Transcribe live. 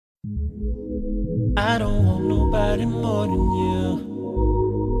I don't want nobody more than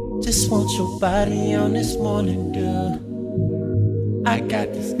you. Just want your body on this morning dew. I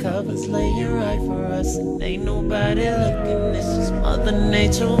got these covers laying right for us, and ain't nobody looking. It's just Mother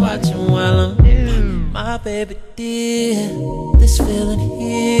Nature watching while I'm here. My baby dear, this feeling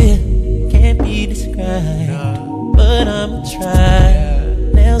here can't be described, but I'ma try.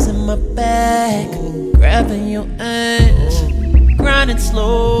 Nails in my back, grabbing your ass, grinding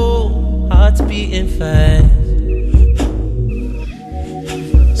slow, heart's beating fast.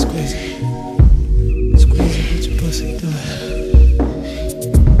 Squeeze it, squeeze it, get your pussy through it.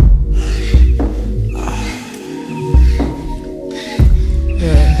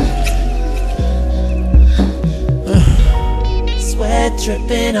 Sweat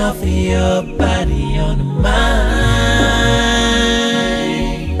dripping off of your body onto mine.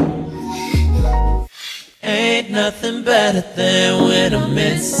 Ain't nothing better than when I'm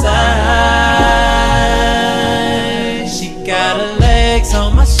inside. She got her legs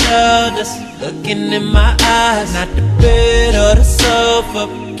on my shoulders, looking in my eyes. Not the bed or the sofa,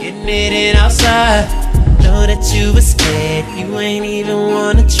 getting it in outside. Know that you were scared, you ain't even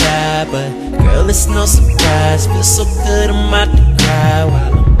wanna try, but girl, it's no surprise. Feel so good, I'm about to cry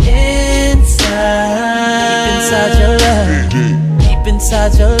while I'm inside. Deep inside your love, deep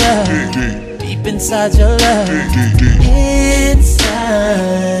inside your love, deep inside your love, inside,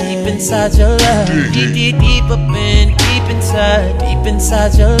 deep inside your love, deep, deep, deep up in, deep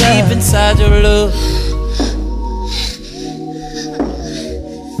inside your love, deep inside your love.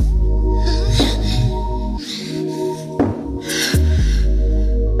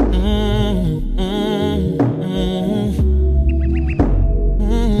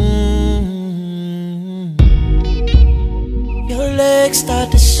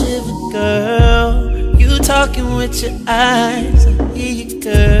 Start to shiver, girl. You talking with your eyes, I hear you,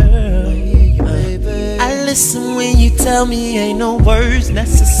 girl. I hear you, baby. I listen when you tell me ain't no words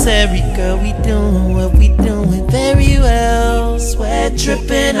necessary, girl. We doing what we doing very well. Sweat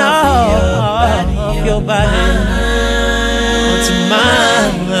dripping off your body onto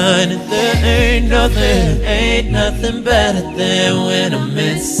mine, and there ain't nothing better than when I'm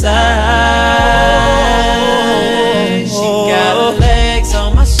inside. She got her legs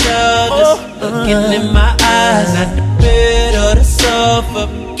on my shoulders, looking in my eyes. Not the bed or the sofa,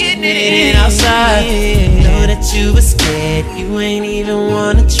 getting it in outside. Know that you were scared, you ain't even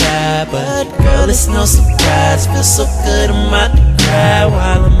wanna try, but girl, it's no surprise. Feel so good, I'm about to cry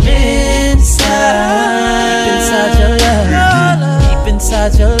while I'm inside. Deep inside your love, deep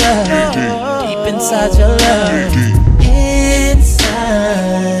inside your love, deep inside your love, inside,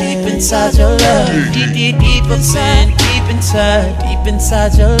 deep inside your love, deep, deep, deep inside, deep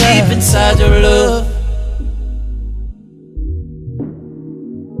inside your love, deep inside your love.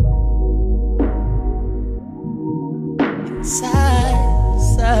 Inside.